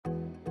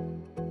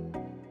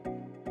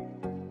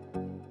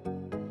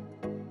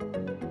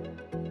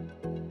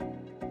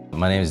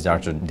My name is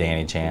Dr.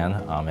 Danny Chan.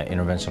 I'm an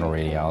interventional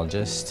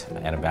radiologist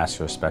and a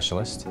vascular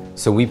specialist.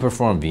 So we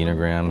perform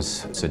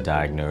venograms to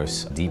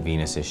diagnose deep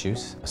venous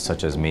issues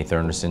such as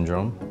May-Thurner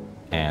syndrome,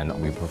 and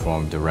we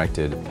perform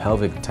directed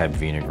pelvic type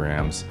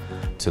venograms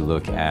to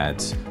look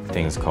at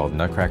things called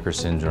nutcracker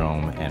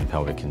syndrome and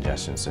pelvic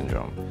congestion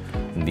syndrome.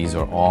 And these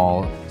are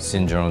all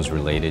syndromes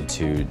related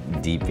to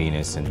deep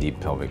venous and deep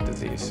pelvic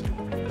disease.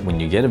 When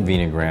you get a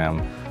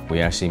venogram, we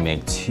actually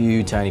make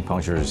 2 tiny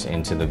punctures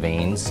into the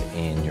veins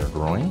in your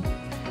groin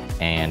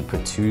and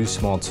put 2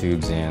 small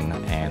tubes in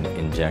and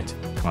inject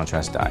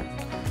contrast dye.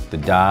 The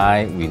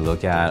dye we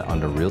look at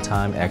under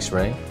real-time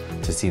x-ray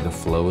to see the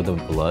flow of the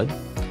blood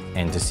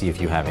and to see if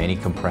you have any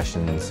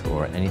compressions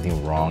or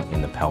anything wrong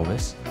in the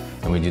pelvis.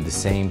 And we do the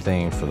same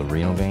thing for the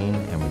renal vein,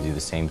 and we do the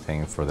same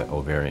thing for the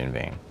ovarian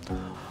vein.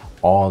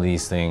 All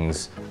these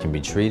things can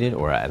be treated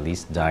or at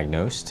least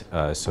diagnosed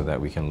so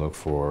that we can look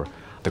for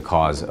the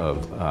cause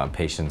of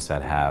patients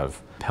that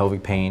have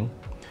pelvic pain,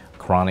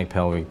 chronic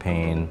pelvic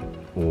pain,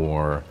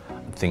 or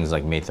things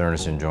like May-Thurner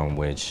syndrome,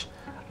 which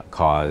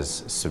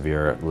cause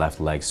severe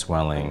left leg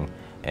swelling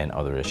and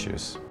other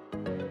issues.